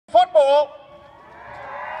football?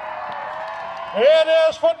 It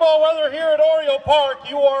is football weather here at Oriole Park.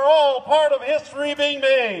 You are all part of history being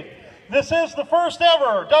made. This is the first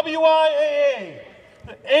ever WIAA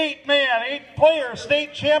 8-player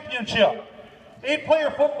state championship.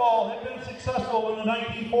 8-player football had been successful in the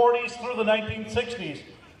 1940s through the 1960s,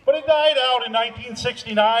 but it died out in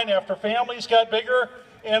 1969 after families got bigger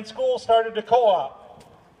and schools started to co-op.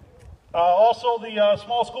 Also, the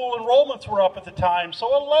small school enrollments were up at the time, so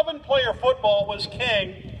 11-player football was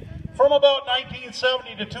king from about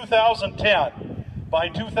 1970 to 2010. By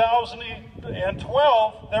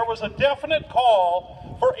 2012, there was a definite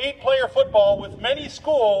call for 8-player football with many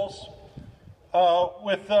schools.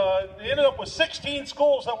 They ended up with 16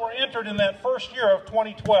 schools that were entered in that first year of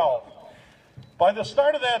 2012. By the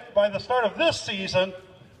start of this season,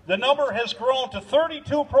 the number has grown to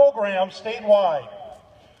 32 programs statewide.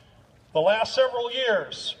 The last several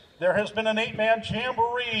years, there has been an 8-man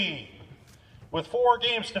jamboree with 4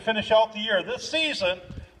 games to finish out the year. This season,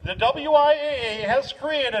 the WIAA has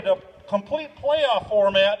created a complete playoff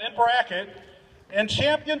format and bracket and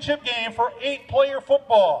championship game for 8-player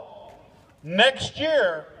football. Next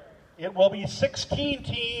year, it will be 16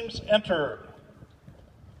 teams entered.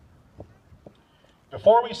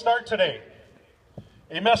 Before we start today,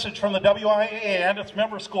 a message from the WIAA and its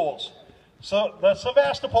member schools. So the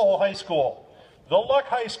Sevastopol High School, the Luck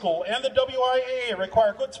High School, and the WIAA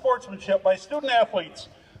require good sportsmanship by student athletes,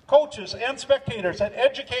 coaches, and spectators at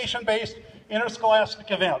education-based interscholastic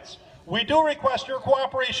events. We do request your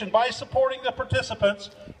cooperation by supporting the participants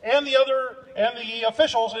and the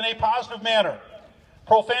officials in a positive manner.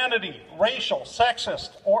 Profanity, racial,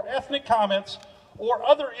 sexist, or ethnic comments or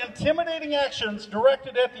other intimidating actions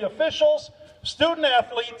directed at the officials, student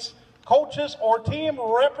athletes, coaches, or team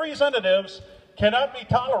representatives cannot be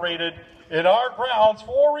tolerated in our grounds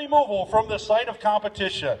for removal from the site of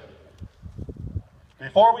competition.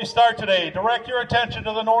 Before we start today, direct your attention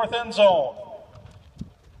to the north end zone.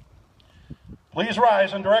 Please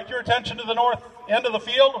rise and direct your attention to the north end of the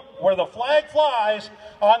field where the flag flies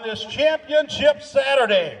on this championship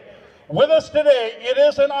Saturday. With us today, it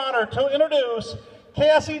is an honor to introduce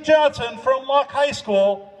Cassie Johnson from Luck High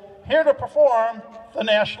School, here to perform the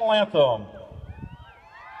national anthem.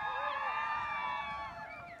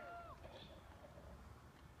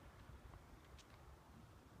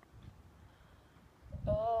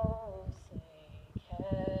 Oh, say,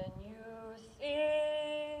 can you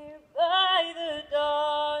see by the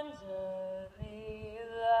dawn's early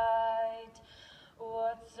light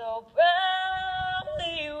what so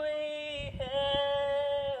proudly we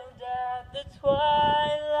hailed at the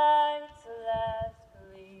twilight's last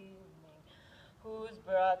gleaming, whose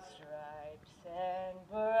broad stripes and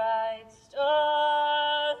bright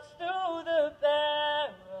stars through the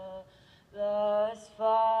perilous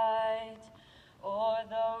fight o'er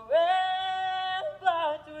the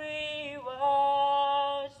rampart we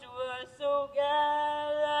watched were so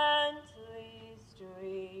gallantly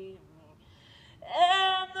streaming,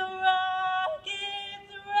 and the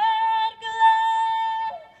rocket's red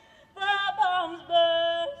glare, the bombs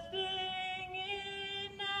bursting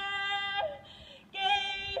in air,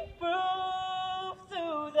 gave proof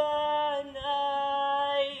through the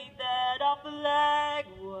night that our flag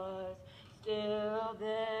was still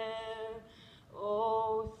there.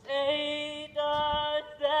 Oh, say does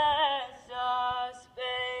that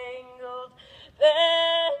star-spangled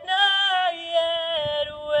banner yet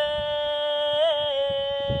wave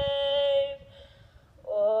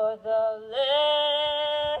o'er the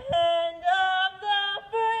land of the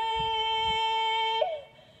free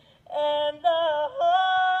and the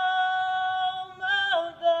home of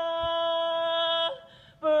the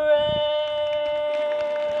brave.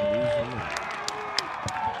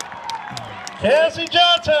 Cassie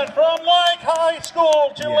Johnson from Luck High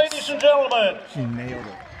School, Yes. Ladies and gentlemen. She nailed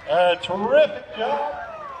it. A terrific job.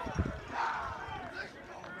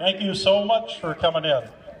 Thank you so much for coming in.